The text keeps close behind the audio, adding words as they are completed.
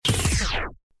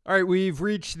All right, we've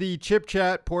reached the Chip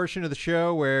Chat portion of the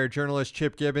show where journalist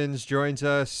Chip Gibbons joins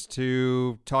us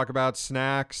to talk about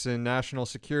snacks and national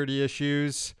security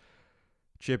issues.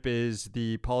 Chip is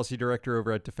the policy director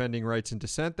over at Defending Rights and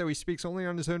Dissent, though he speaks only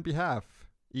on his own behalf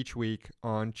each week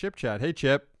on Chip Chat. Hey,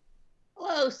 Chip.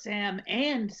 Hello, Sam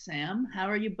and Sam. How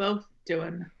are you both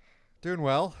doing? Doing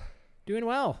well. Doing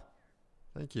well.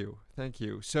 Thank you.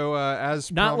 So,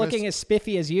 as Not promised, looking as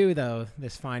spiffy as you, though,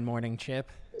 this fine morning, Chip.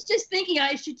 I was just thinking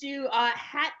I should do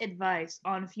hat advice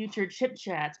on future Chip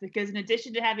Chats because in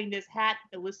addition to having this hat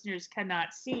the listeners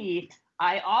cannot see,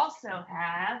 I also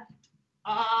have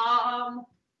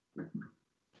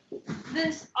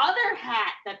this other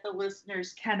hat that the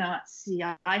listeners cannot see.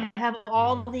 I have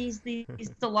all these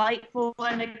delightful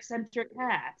and eccentric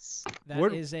hats.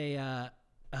 That is a,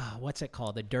 what's it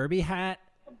called? A derby hat?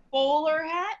 Bowler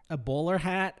hat? A bowler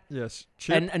hat? Yes.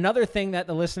 Chip. And another thing that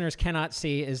the listeners cannot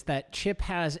see is that Chip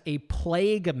has a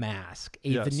plague mask,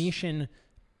 a Venetian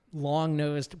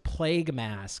long-nosed plague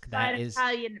mask that is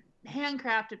Italian,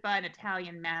 handcrafted by an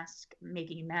Italian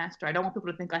mask-making master. I don't want people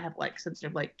to think I have some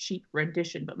sort of cheap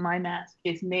rendition, but my mask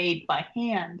is made by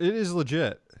hand. It is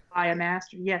legit. By a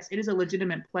master. Yes, it is a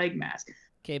legitimate plague mask.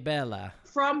 Que bella.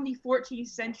 From the 14th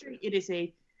century, it is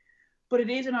an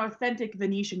authentic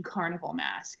Venetian carnival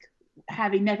mask.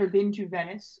 Having never been to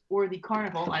Venice or the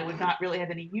carnival, I would not really have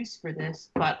any use for this.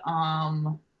 But,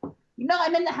 I'm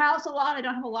in the house a lot. I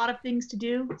don't have a lot of things to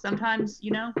do. Sometimes,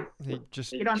 He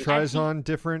just tries Etsy. on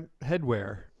different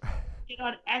headwear. Get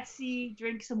on Etsy,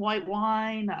 drink some white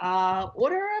wine,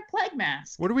 order a plague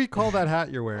mask. What do we call that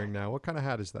hat you're wearing now? What kind of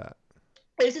hat is that?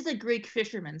 This is a Greek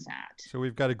fisherman's hat. So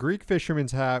we've got a Greek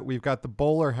fisherman's hat, we've got the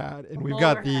bowler hat, and we've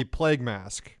got the plague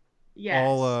mask. Yes.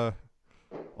 All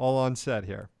on set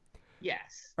here.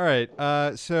 Yes. All right.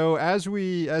 So as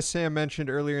Sam mentioned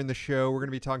earlier in the show, we're going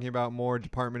to be talking about more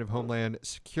Department of Homeland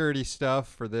Security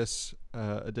stuff for this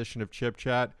edition of Chip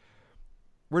Chat.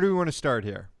 Where do we want to start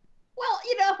here? Well,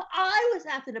 I was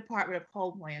at the Department of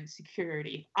Homeland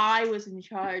Security. I was in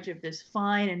charge of this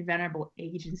fine and venerable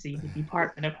agency, the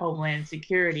Department of Homeland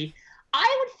Security.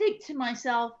 I would think to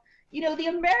myself, the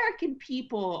American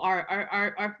people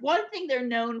are one thing they're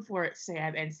known for at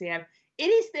Sam, it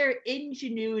is their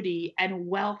ingenuity and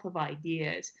wealth of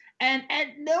ideas. And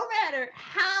no matter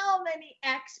how many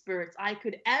experts I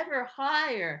could ever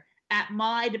hire at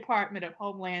my Department of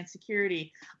Homeland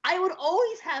Security, I would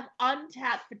always have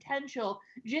untapped potential,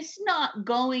 just not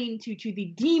going to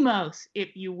the demos,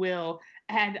 if you will,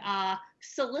 and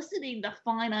soliciting the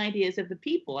fine ideas of the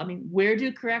people. I mean, where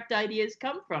do correct ideas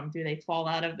come from? Do they fall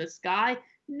out of the sky?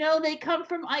 No, they come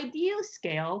from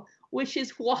Ideoscale, which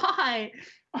is why...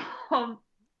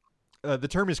 the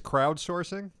term is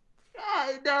crowdsourcing?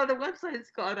 No, the website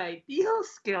is called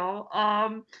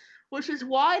Ideoscale, which is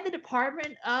why the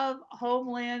Department of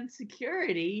Homeland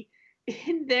Security,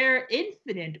 in their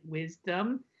infinite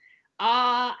wisdom,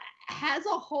 has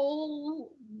a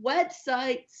whole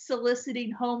website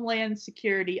soliciting Homeland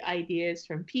Security ideas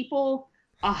from people.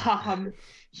 You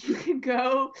can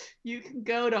go to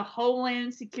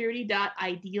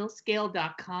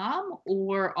homelandsecurity.idealscale.com,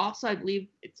 or also I believe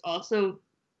it's also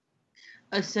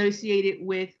associated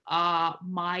with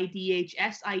My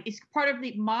DHS. It's part of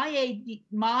the My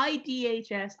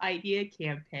DHS Idea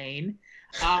campaign,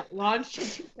 launched in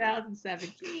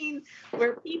 2017,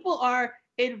 where people are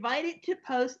invited to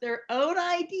post their own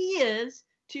ideas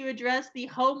to address the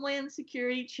Homeland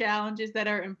Security challenges that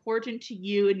are important to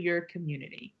you and your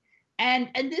community. And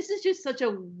this is just such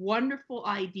a wonderful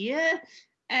idea,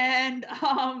 and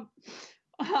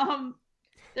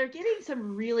they're getting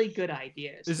some really good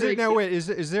ideas. Is there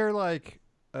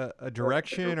a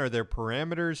direction? Are there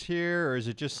parameters here, or is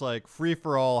it just free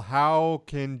for all? How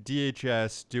can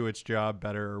DHS do its job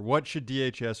better? Or what should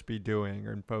DHS be doing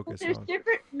and focus on? There's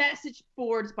different message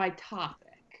boards by topic.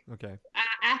 Okay.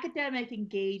 Academic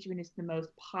engagement is the most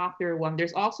popular one.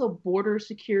 There's also border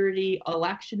security,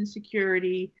 election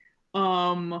security.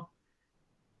 There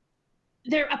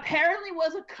apparently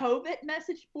was a COVID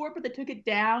message board, but they took it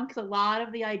down because a lot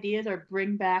of the ideas are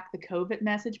bring back the COVID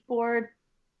message board.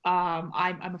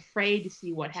 I'm afraid to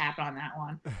see what happened on that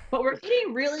one. But we're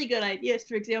getting really good ideas.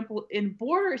 For example, in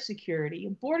border security,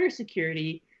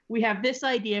 we have this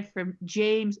idea from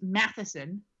James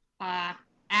Matheson,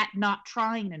 at Not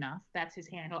Trying Enough. That's his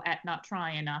handle, at Not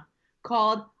Trying Enough,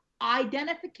 called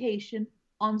Identification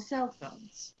on Cell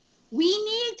Phones. We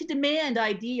need to demand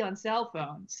ID on cell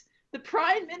phones. The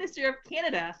Prime Minister of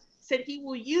Canada said he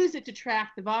will use it to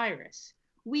track the virus.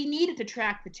 We need it to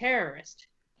track the terrorist.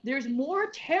 There's more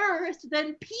terrorists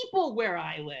than people where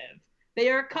I live. They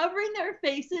are covering their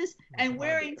faces and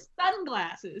wearing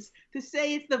sunglasses to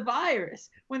say it's the virus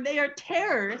when they are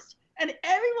terrorists, and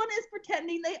everyone is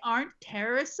pretending they aren't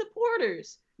terrorist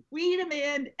supporters. We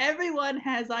demand everyone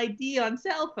has ID on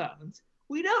cell phones.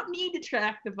 We don't need to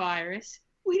track the virus.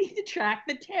 We need to track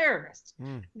the terrorists.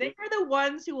 They are the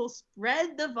ones who will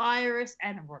spread the virus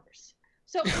and worse.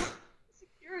 So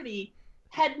security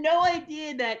had no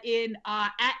idea that in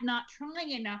At Not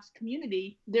Trying Enough's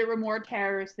community, there were more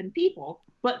terrorists than people.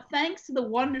 But thanks to the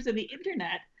wonders of the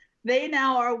internet, they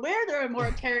now are aware there are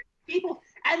more terrorist people,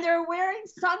 and they're wearing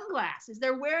sunglasses.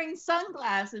 They're wearing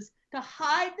sunglasses to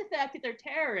hide the fact that they're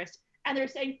terrorists. And they're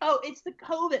saying, oh, it's the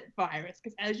COVID virus.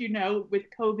 Because as you know, with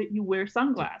COVID, you wear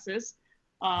sunglasses.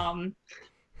 But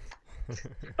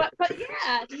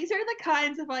yeah, these are the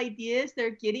kinds of ideas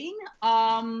they're getting.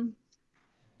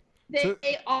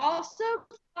 They also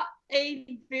got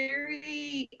a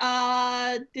very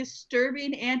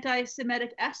disturbing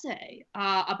anti-Semitic essay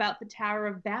about the Tower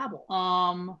of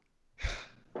Babel.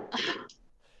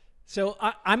 So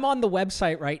I'm on the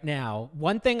website right now.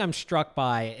 One thing I'm struck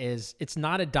by is it's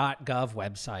not a .gov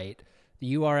website.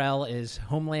 The URL is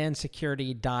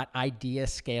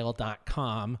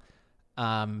homelandsecurity.ideascale.com.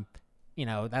 You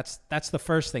know, that's the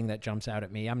first thing that jumps out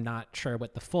at me. I'm not sure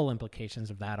what the full implications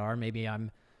of that are. Maybe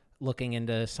I'm looking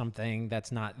into something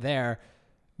that's not there.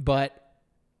 But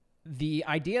the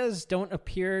ideas don't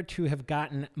appear to have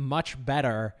gotten much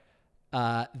better.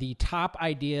 The top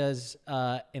ideas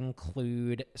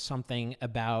include something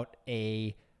about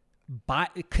a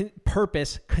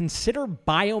purpose. Consider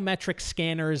biometric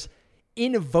scanners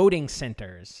in voting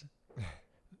centers.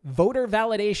 Voter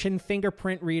validation,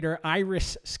 fingerprint reader,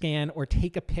 iris scan, or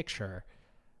take a picture.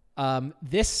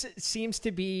 This seems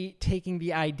to be taking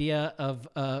the idea of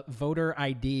voter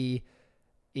ID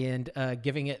and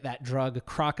giving it that drug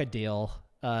Crocodile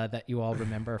that you all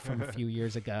remember from a few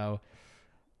years ago.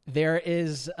 There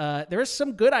is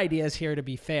some good ideas here, to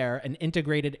be fair. An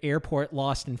integrated airport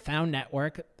lost and found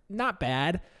network, not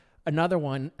bad. Another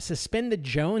one, suspend the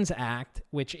Jones Act,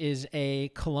 which is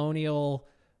a colonial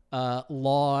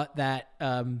law that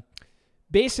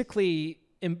basically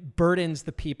burdens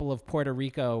the people of Puerto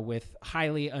Rico with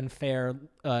highly unfair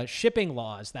shipping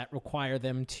laws that require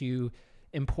them to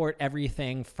import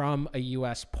everything from a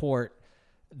U.S. port,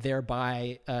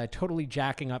 thereby totally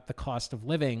jacking up the cost of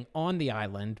living on the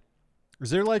island. Is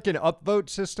there like an upvote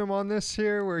system on this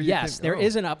here? Where yes, there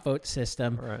is an upvote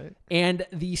system. All right. And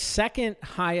the second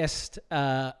highest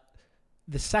upvoted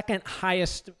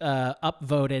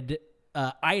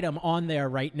item on there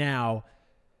right now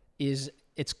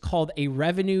it's called a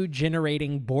revenue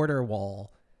generating border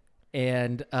wall.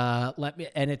 And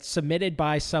it's submitted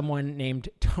by someone named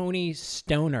Tony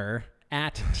Stoner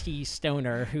at T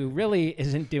Stoner, who really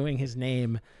isn't doing his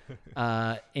name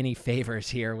any favors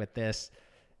here with this.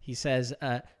 He says,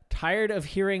 tired of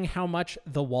hearing how much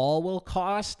the wall will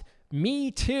cost?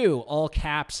 Me too, all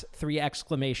caps, 3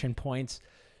 exclamation points.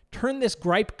 Turn this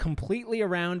gripe completely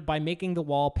around by making the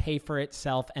wall pay for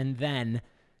itself and then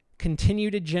continue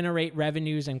to generate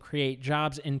revenues and create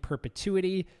jobs in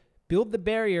perpetuity. Build the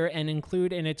barrier and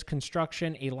include in its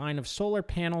construction a line of solar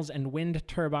panels and wind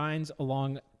turbines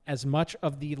along as much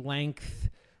of the length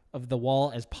of the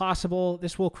wall as possible.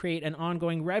 This will create an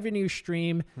ongoing revenue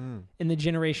stream in the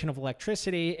generation of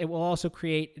electricity. It will also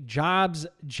create jobs.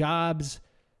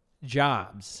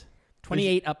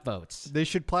 28 upvotes. They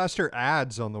should plaster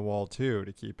ads on the wall too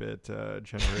to keep it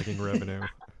generating revenue.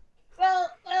 Well,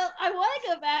 I want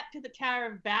to go back to the Tower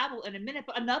of Babel in a minute,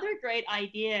 but another great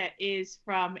idea is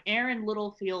from Aaron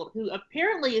Littlefield, who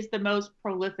apparently is the most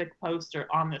prolific poster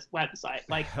on this website.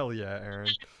 Like, hell yeah, Aaron!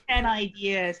 10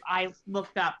 ideas I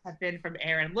looked up have been from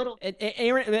Aaron Littlefield.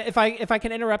 Aaron, if I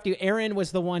can interrupt you, Aaron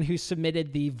was the one who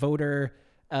submitted the voter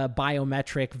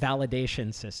biometric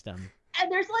validation system. And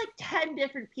there's like 10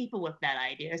 different people with that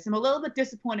idea. So I'm a little bit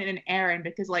disappointed in Aaron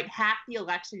because like half the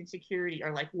election security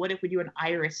are like, what if we do an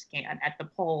iris scan at the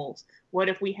polls? What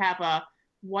if we have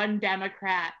one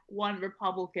Democrat, one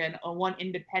Republican, or one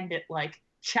independent, like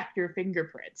check your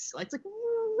fingerprints? Like, it's like,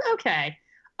 okay.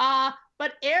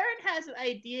 But Aaron has an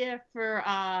idea for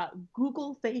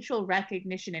Google facial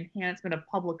recognition enhancement of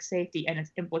public safety and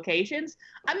its implications.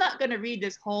 I'm not going to read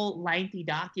this whole lengthy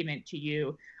document to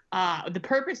you. The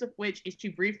purpose of which is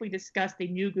to briefly discuss the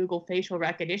new Google facial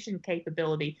recognition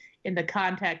capability in the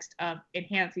context of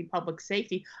enhancing public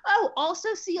safety. Oh,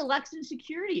 also see election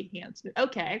security enhancement.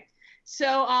 Okay.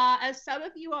 So as some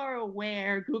of you are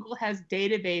aware, Google has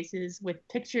databases with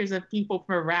pictures of people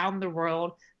from around the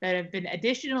world that have been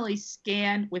additionally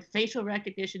scanned with facial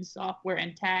recognition software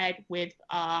and tagged with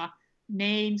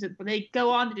names. They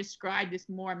go on to describe this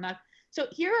more. I'm not So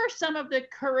here are some of the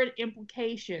current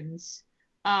implications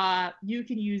you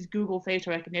can use Google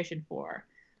facial recognition for.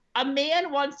 A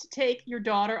man wants to take your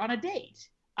daughter on a date.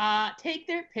 Take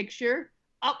their picture,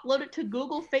 upload it to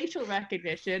Google facial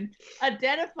recognition,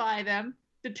 identify them,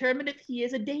 determine if he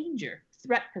is a danger,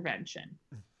 threat prevention.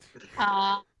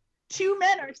 Two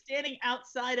men are standing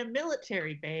outside a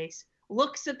military base,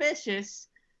 look suspicious,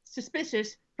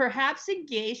 perhaps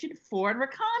engaged in foreign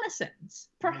reconnaissance.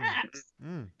 Perhaps.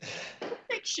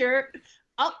 Picture,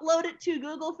 upload it to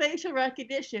Google facial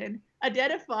recognition,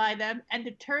 identify them, and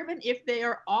determine if they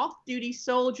are off-duty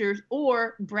soldiers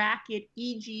or bracket,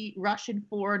 e.g. Russian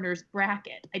foreigners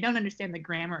bracket. I don't understand the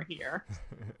grammar here.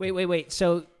 Wait.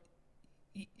 So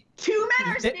two men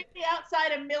are standing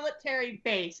outside a military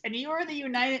base, and you are the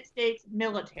United States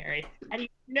military, and you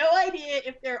have no idea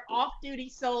if they're off-duty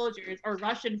soldiers or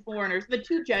Russian foreigners. The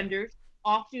two genders,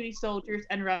 off-duty soldiers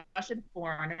and Russian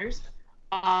foreigners.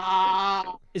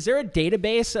 Is there a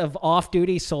database of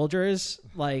off-duty soldiers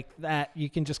like that you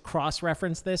can just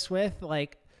cross-reference this with?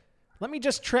 Like, let me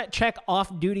just check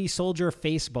off-duty soldier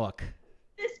Facebook.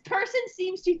 This person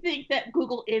seems to think that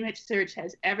Google image search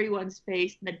has everyone's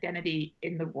face and identity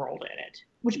in the world in it,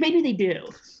 which maybe they do.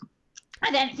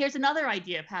 And then here's another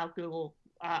idea of how Google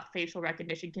facial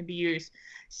recognition can be used.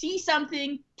 See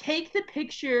something, take the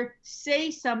picture, say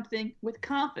something with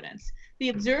confidence. The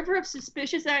observer of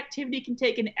suspicious activity can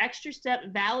take an extra step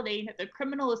validating that the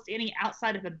criminal is standing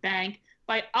outside of a bank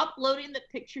by uploading the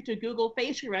picture to Google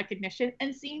facial recognition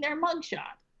and seeing their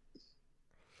mugshot.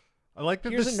 I like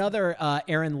that. Here's another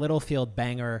Aaron Littlefield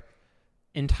banger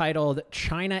entitled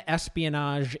China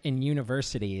Espionage in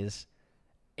Universities.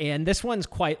 And this one's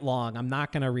quite long. I'm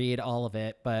not going to read all of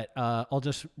it, but I'll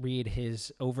just read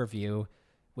his overview,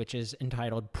 which is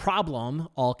entitled Problem,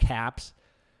 all caps.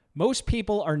 Most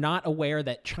people are not aware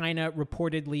that China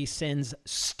reportedly sends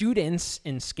students,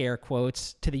 in scare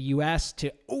quotes, to the U.S. to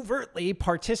overtly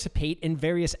participate in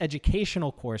various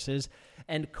educational courses,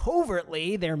 and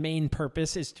covertly their main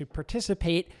purpose is to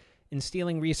participate in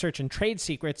stealing research and trade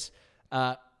secrets,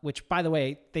 which, by the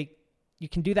way, you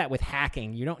can do that with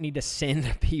hacking. You don't need to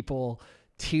send people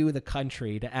to the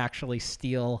country to actually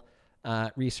steal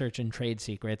research and trade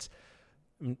secrets.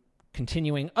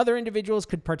 Continuing, other individuals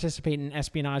could participate in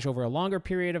espionage over a longer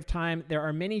period of time. There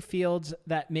are many fields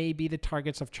that may be the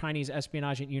targets of Chinese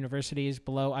espionage at universities.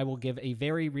 Below, I will give a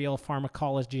very real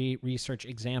pharmacology research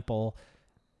example,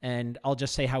 and I'll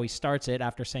just say how he starts it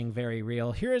after saying very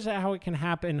real. Here is how it can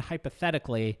happen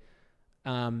hypothetically.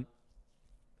 I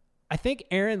think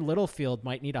Aaron Littlefield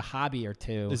might need a hobby or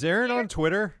two. Is Aaron on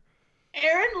Twitter?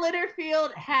 Aaron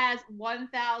Littlefield has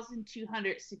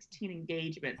 1,216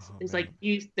 engagements. It's like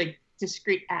used the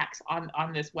discrete acts on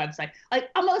this website. Like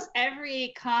almost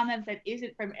every comment that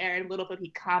isn't from Aaron Littlefield, he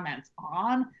comments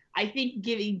on. I think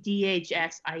giving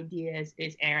DHS ideas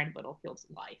is Aaron Littlefield's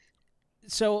life.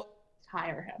 So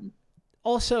hire him.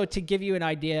 Also, to give you an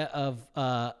idea of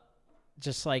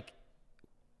just like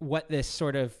what this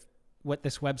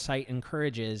website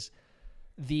encourages.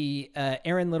 The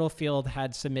Aaron Littlefield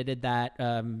had submitted that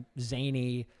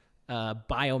zany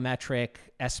biometric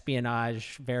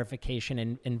espionage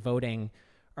verification in voting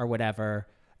or whatever,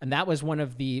 and that was one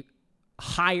of the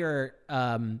higher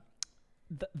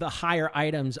the higher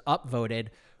items upvoted.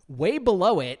 Way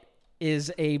below it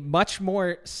is a much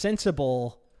more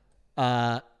sensible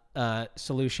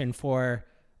solution for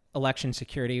election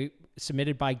security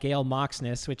submitted by Gail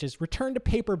Moxness, which is return to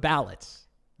paper ballots.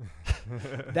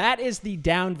 That is the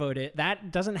downvoted.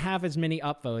 That doesn't have as many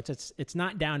upvotes. It's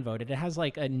not downvoted. It has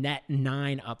like a net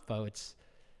 9 upvotes.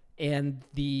 And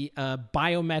the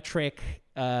biometric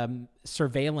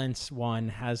surveillance one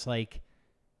has like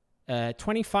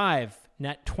 25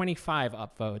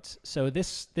 upvotes. So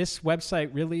this website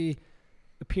really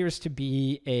appears to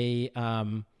be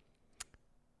an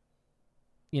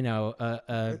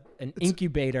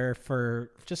incubator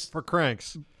for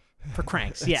cranks. For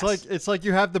cranks, yes. It's like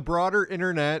you have the broader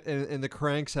internet and the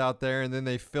cranks out there, and then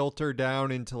they filter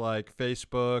down into like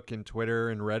Facebook and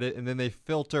Twitter and Reddit, and then they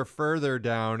filter further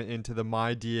down into the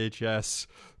MyDHS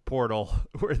portal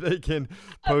where they can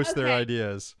post their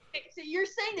ideas. Okay, so you're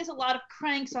saying there's a lot of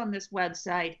cranks on this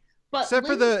website, but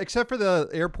except for the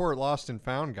airport lost and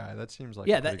found guy. That seems like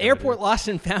the airport lost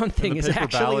and found thing is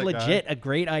actually legit a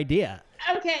great idea.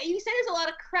 Okay, you say there's a lot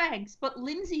of cranks, but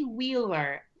Lindsay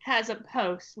Wheeler has a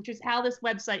post, which is how this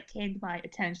website came to my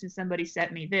attention. Somebody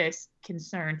sent me this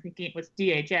concern, thinking it was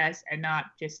DHS and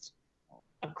not just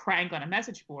a crank on a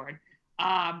message board,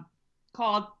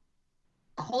 called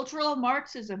Cultural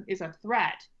Marxism is a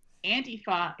Threat.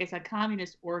 Antifa is a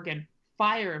communist organ.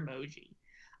 Fire emoji.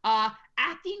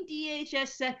 Acting DHS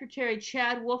Secretary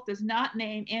Chad Wolf does not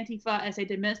name Antifa as a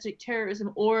domestic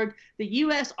terrorism org. The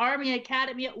U.S. Army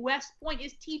Academy at West Point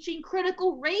is teaching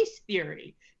critical race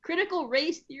theory. Critical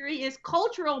race theory is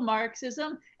cultural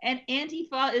Marxism, and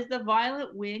Antifa is the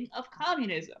violent wing of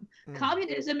communism.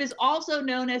 Communism is also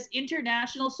known as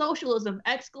international socialism!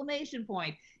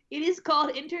 It is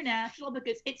called international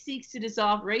because it seeks to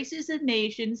dissolve races and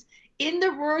nations. In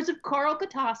the words of Karl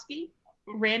Kautsky,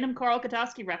 random Karl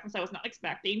Kautsky reference I was not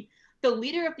expecting, the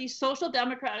leader of the Social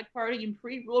Democratic Party in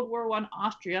pre-World War I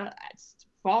Austria, it's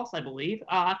false, I believe,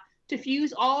 to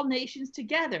fuse all nations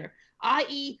together,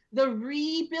 i.e. the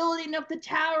rebuilding of the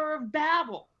Tower of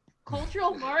Babel.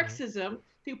 Cultural Marxism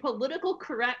through political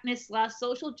correctness /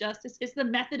 social justice is the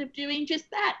method of doing just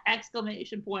that!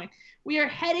 We are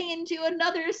heading into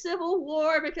another civil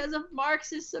war because of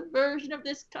Marxist subversion of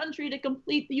this country to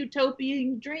complete the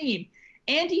utopian dream.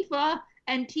 Antifa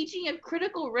and teaching of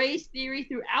critical race theory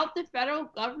throughout the federal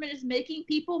government is making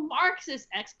people Marxist!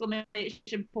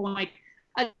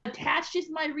 Attached is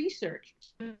my research.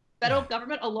 The federal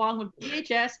government, along with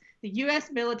DHS, the U.S.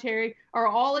 military, are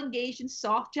all engaged in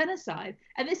soft genocide.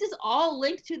 And this is all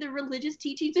linked to the religious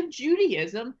teachings of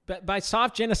Judaism. But by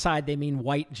soft genocide, they mean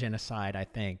white genocide, I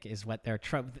think, is what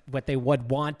what they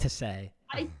would want to say.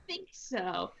 I think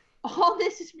so. All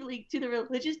this is linked to the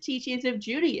religious teachings of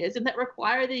Judaism that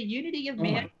require the unity of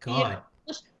man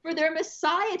for their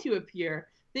Messiah to appear.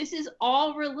 This is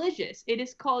all religious. It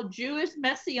is called Jewish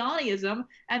Messianism,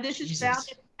 and this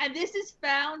is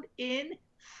found in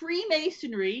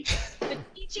Freemasonry, the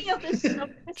teaching of the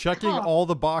sophist. Checking all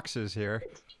the boxes here.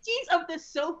 The teachings of the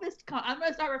sophist Kant. I'm going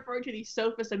to start referring to the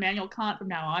sophist Immanuel Kant from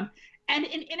now on. And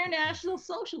in international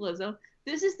socialism,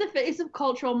 this is the face of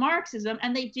cultural Marxism,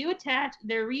 and they do attach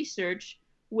their research,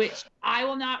 which I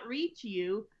will not read to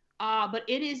you, but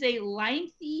it is a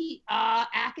lengthy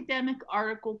academic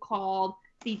article called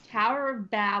The Tower of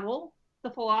Babel,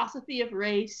 The Philosophy of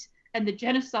Race, and the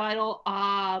Genocidal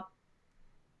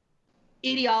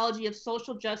Ideology of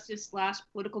Social Justice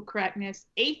 / Political Correctness,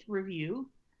 8th review.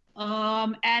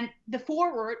 And the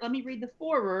foreword, let me read the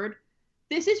foreword.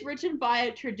 This is written by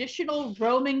a traditional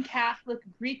Roman Catholic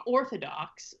Greek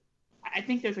Orthodox. I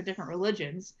think those are different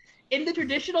religions. In the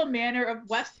traditional manner of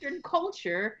Western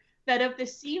culture, that of the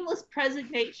seamless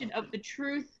presentation of the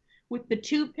truth with the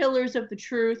two pillars of the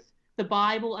truth, the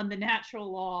Bible and the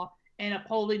natural law, and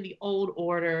upholding the old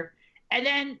order. And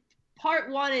then part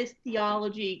 1 is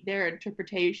theology, their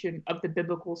interpretation of the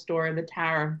biblical story of the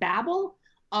Tower of Babel.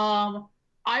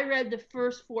 I read the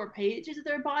first 4 pages of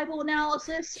their Bible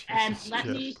analysis, and let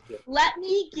me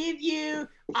give you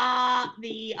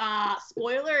the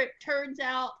spoiler. It turns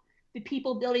out the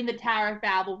people building the Tower of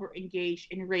Babel were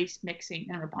engaged in race mixing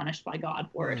and were punished by God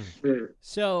for it.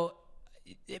 So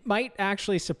it might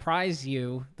actually surprise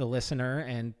you, the listener,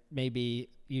 and maybe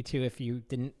you too, if you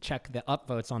didn't check the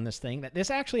upvotes on this thing, that this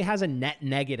actually has a net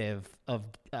negative of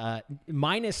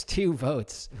 -2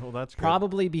 votes. Well, that's good.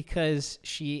 Probably because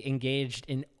she engaged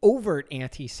in overt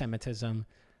anti-Semitism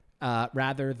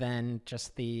rather than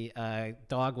just the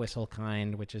dog whistle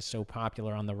kind, which is so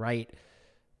popular on the right.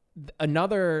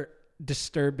 Another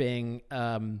disturbing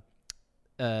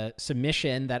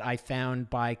submission that I found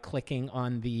by clicking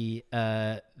on the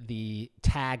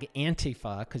tag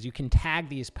Antifa, because you can tag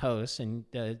these posts and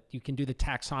you can do the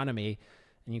taxonomy,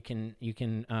 and you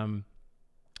can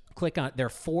click on. There are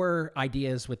 4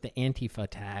 ideas with the Antifa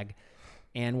tag,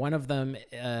 and one of them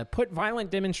put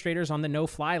violent demonstrators on the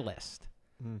no-fly list.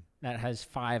 That has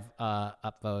 5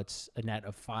 upvotes, a net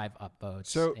of 5 upvotes.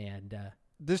 So and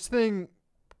this thing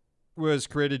was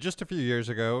created just a few years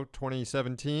ago,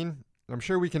 2017. I'm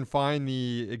sure we can find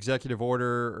the executive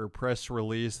order or press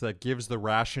release that gives the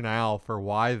rationale for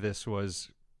why this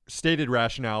was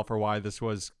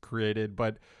created.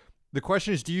 But the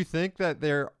question is, do you think that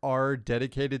there are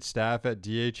dedicated staff at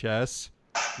DHS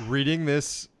reading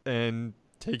this and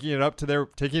taking it up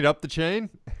the chain?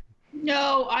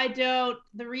 No, I don't.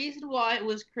 The reason why it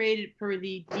was created per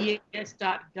the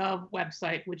DHS.gov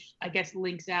website, which I guess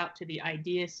links out to the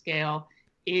idea scale,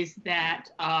 is that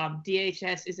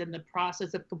DHS is in the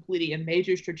process of completing a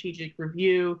major strategic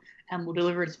review and will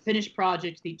deliver its finished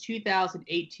project, the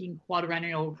 2018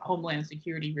 Quadrennial Homeland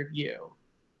Security Review.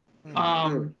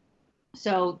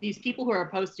 So these people who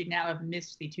are posting now have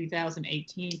missed the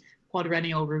 2018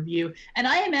 Quadrennial Review. And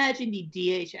I imagine the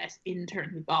DHS intern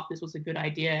who thought this was a good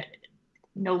idea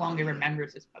no longer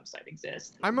remembers this website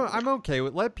exists. I'm okay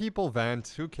with let people vent.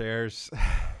 Who cares?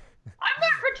 I'm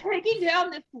not for taking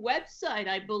down this website.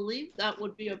 I believe that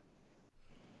would be a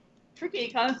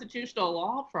tricky constitutional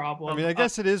law problem. I mean, I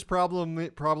guess it is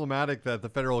problematic that the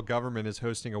federal government is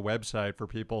hosting a website for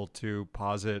people to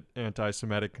posit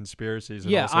anti-Semitic conspiracies.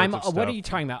 And Yeah, all sorts of what stuff. are you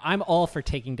talking about? I'm all for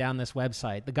taking down this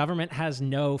website. The government has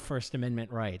no First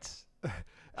Amendment rights.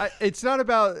 It's not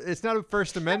a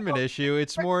First Amendment issue.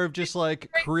 It's more of just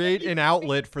like create an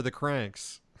outlet for the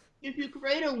cranks. If you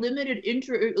create a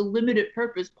limited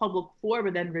purpose public forum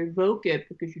and then revoke it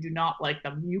because you do not like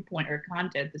the viewpoint or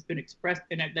content that's been expressed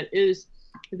in it, that is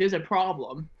a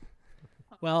problem.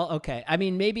 Well, okay. I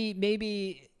mean,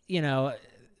 maybe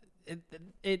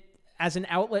it as an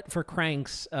outlet for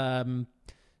cranks, and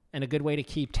a good way to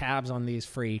keep tabs on these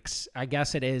freaks. I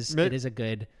guess it is a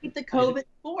good. The COVID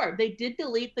forum. They did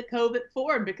delete the COVID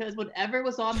forum because whatever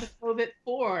was on the COVID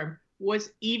forum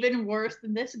was even worse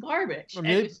than this garbage.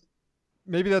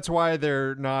 Maybe that's why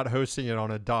they're not hosting it on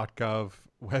a .gov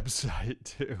website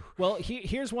too. Well,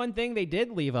 here's one thing they did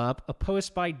leave up: a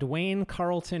post by Dwayne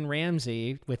Carlton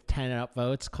Ramsey with 10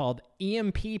 upvotes called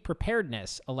 "EMP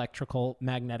Preparedness: Electric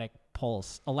Magnetic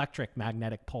Pulse,"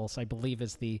 I believe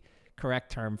is the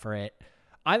correct term for it.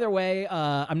 Either way,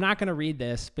 I'm not going to read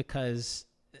this because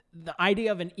the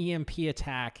idea of an EMP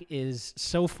attack is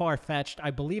so far-fetched.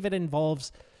 I believe it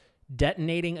involves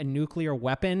detonating a nuclear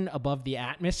weapon above the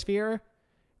atmosphere,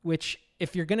 which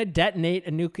if you're going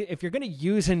to if you're going to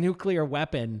use a nuclear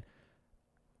weapon,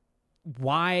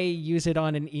 why use it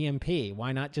on an EMP?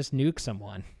 Why not just nuke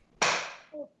someone?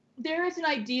 There is an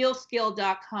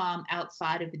idealskill.com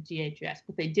outside of the DHS.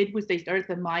 What they did was they started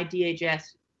the My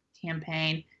DHS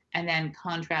campaign and then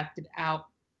contracted out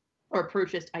or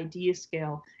purchased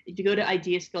IdeaSkill. If you go to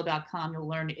ideaskill.com, you'll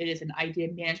learn it is an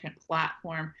idea management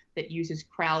platform that uses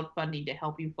crowdfunding to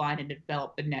help you find and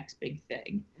develop the next big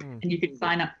thing. And you can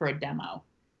sign up for a demo.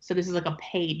 So this is like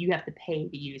you have to pay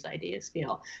to use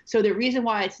IdeaSkill. So the reason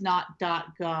why it's not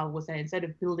 .gov was that instead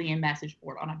of building a message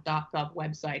board on a .gov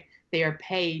website, they are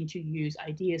paying to use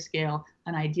IdeaSkill,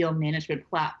 an ideal management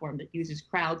platform that uses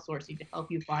crowdsourcing to help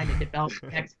you find and develop the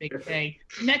next big thing.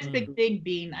 The next big thing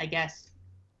being, I guess,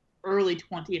 early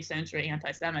 20th century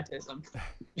anti-Semitism.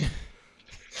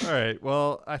 All right.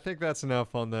 Well, I think that's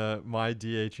enough on the My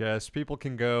DHS. People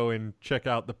can go and check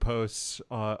out the posts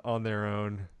on their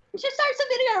own. We should start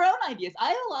submitting our own ideas. I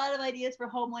have a lot of ideas for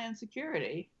Homeland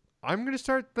Security. I'm going to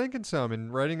start thinking some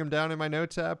and writing them down in my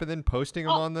notes app and then posting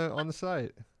them on the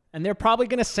site. And they're probably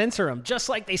going to censor them, just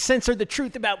like they censored the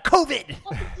truth about COVID.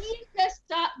 On the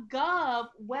DHS.gov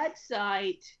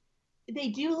website, they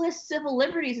do list civil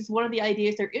liberties as one of the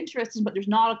ideas they're interested in, but there's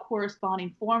not a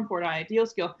corresponding form for it on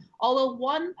IdealSkill. Although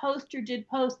one poster did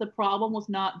post the problem was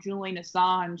not Julian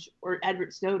Assange or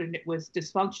Edward Snowden, it was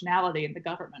dysfunctionality in the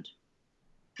government,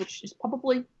 which is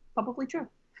probably true.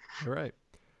 All right.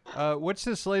 What's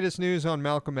this latest news on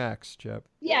Malcolm X, Jeb?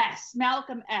 Yes,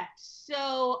 Malcolm X.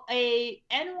 So a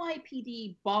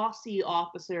NYPD bossy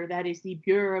officer, that is the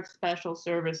Bureau of Special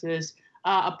Services,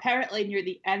 apparently near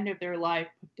the end of their life,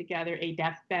 put together a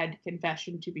deathbed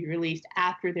confession to be released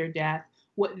after their death.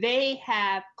 What they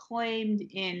have claimed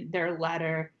in their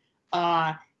letter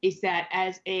is that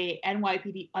as a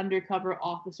NYPD undercover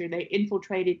officer, they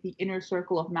infiltrated the inner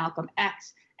circle of Malcolm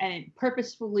X and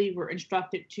purposefully were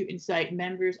instructed to incite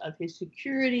members of his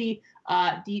security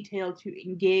detail to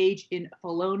engage in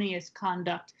felonious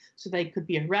conduct so they could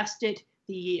be arrested.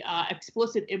 The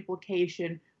explicit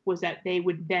implication was that they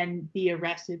would then be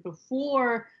arrested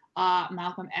before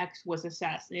Malcolm X was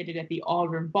assassinated at the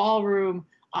Auburn Ballroom,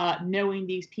 knowing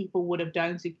these people would have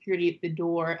done security at the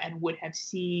door and would have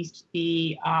seized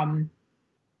the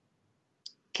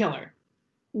killer,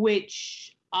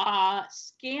 which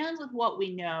scans with what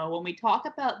we know. When we talk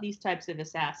about these types of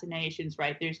assassinations,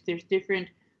 right, there's different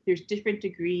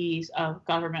degrees of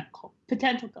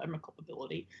potential government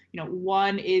culpability.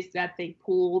 One is that they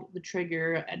pulled the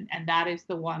trigger, and that is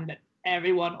the one that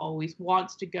everyone always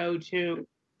wants to go to,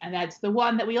 and that's the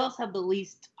one that we also have the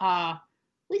least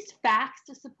facts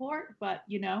to support. But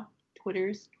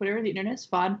Twitter, the internet is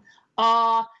fun.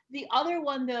 The other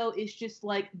one, though, is just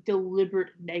like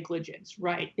deliberate negligence,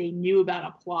 right? They knew about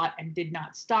a plot and did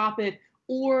not stop it,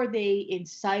 or they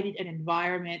incited an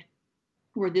environment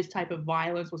where this type of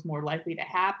violence was more likely to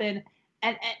happen.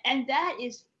 And that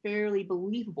is fairly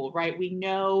believable, right? We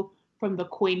know from the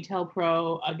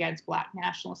COINTELPRO against Black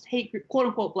nationalist hate group, quote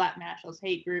unquote, Black nationalist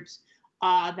hate groups,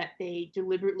 that they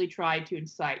deliberately tried to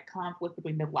incite conflict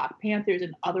between the Black Panthers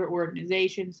and other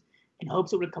organizations in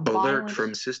hopes it would come violence. Alert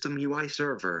from System UI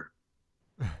server.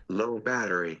 Low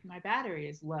battery. My battery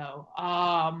is low.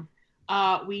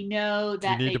 We know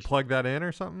that. Do you need to plug that in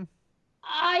or something?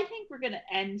 I think we're going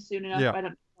to end soon enough. Yeah. I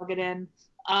don't plug it in.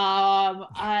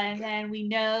 And then we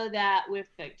know that with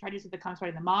the charges of the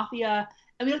conspiring the mafia,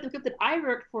 and we know that I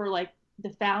worked for like the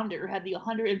founder who had the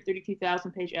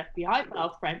 132,000-page FBI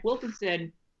file, Frank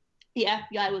Wilkinson. The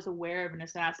FBI was aware of an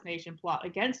assassination plot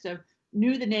against him,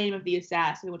 knew the name of the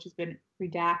assassin, which has been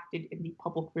redacted in the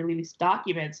public release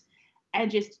documents,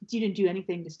 and just didn't do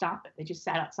anything to stop it. They just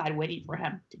sat outside waiting for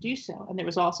him to do so. And there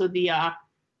was also the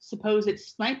supposed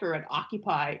sniper at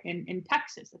Occupy in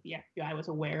Texas that the FBI was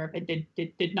aware of and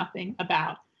did nothing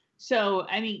about. So,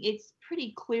 I mean, it's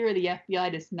pretty clear the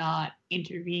FBI does not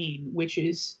intervene, which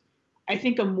is, I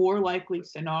think, a more likely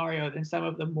scenario than some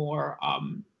of the more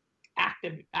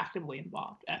actively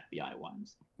involved FBI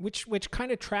ones. Which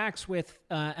kind of tracks with,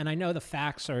 and I know the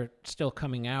facts are still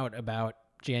coming out about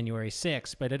January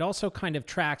 6th, but it also kind of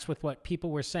tracks with what people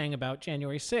were saying about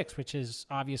January 6th, which is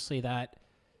obviously that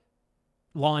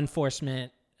law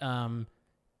enforcement,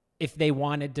 if they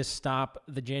wanted to stop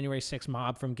the January 6th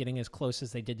mob from getting as close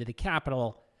as they did to the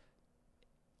Capitol,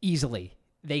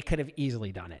 they could have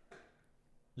easily done it.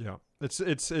 Yeah,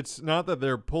 it's not that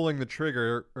they're pulling the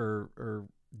trigger or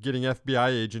getting FBI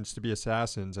agents to be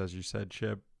assassins, as you said,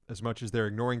 Chip, as much as they're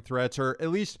ignoring threats or at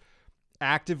least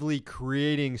actively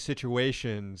creating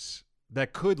situations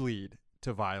that could lead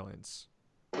to violence.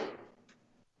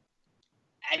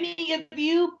 I mean, if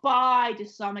you buy to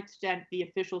some extent the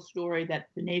official story that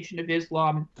the Nation of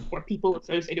Islam or people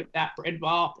associated with that were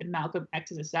involved in Malcolm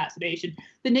X's assassination,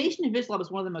 the Nation of Islam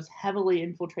is one of the most heavily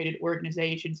infiltrated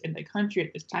organizations in the country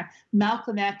at this time.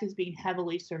 Malcolm X is being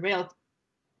heavily surveilled.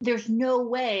 There's no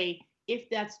way, if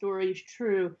that story is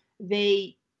true,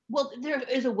 there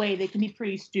is a way they can be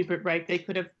pretty stupid, right? They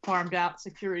could have farmed out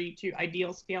security to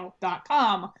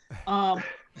idealscale.com.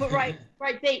 But right,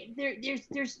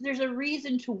 there's a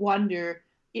reason to wonder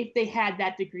if they had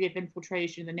that degree of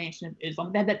infiltration in the Nation of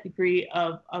Islam, that degree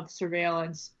of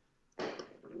surveillance.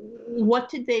 What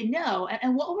did they know?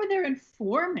 And what were their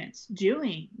informants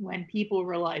doing when people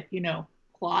were like,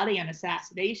 plotting an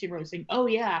assassination, were saying, oh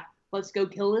yeah, let's go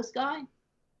kill this guy?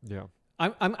 Yeah.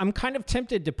 I'm kind of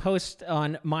tempted to post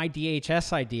on my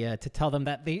DHS idea to tell them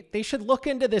that they should look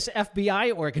into this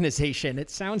FBI organization.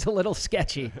 It sounds a little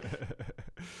sketchy.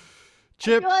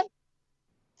 Chip. I feel like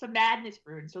it's a madness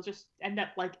brew, so just end up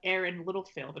like Aaron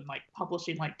Littlefield and like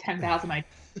publishing like 10,000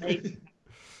 ideas.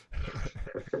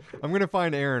 I'm gonna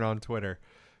find Aaron on Twitter.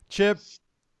 Chip's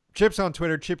on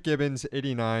Twitter, Chip Gibbons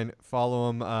 89. Follow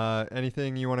him.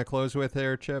 Anything you want to close with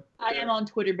there, Chip? I am on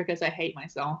Twitter because I hate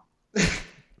myself.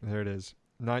 There it is.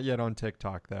 Not yet on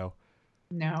TikTok, though.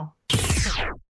 No.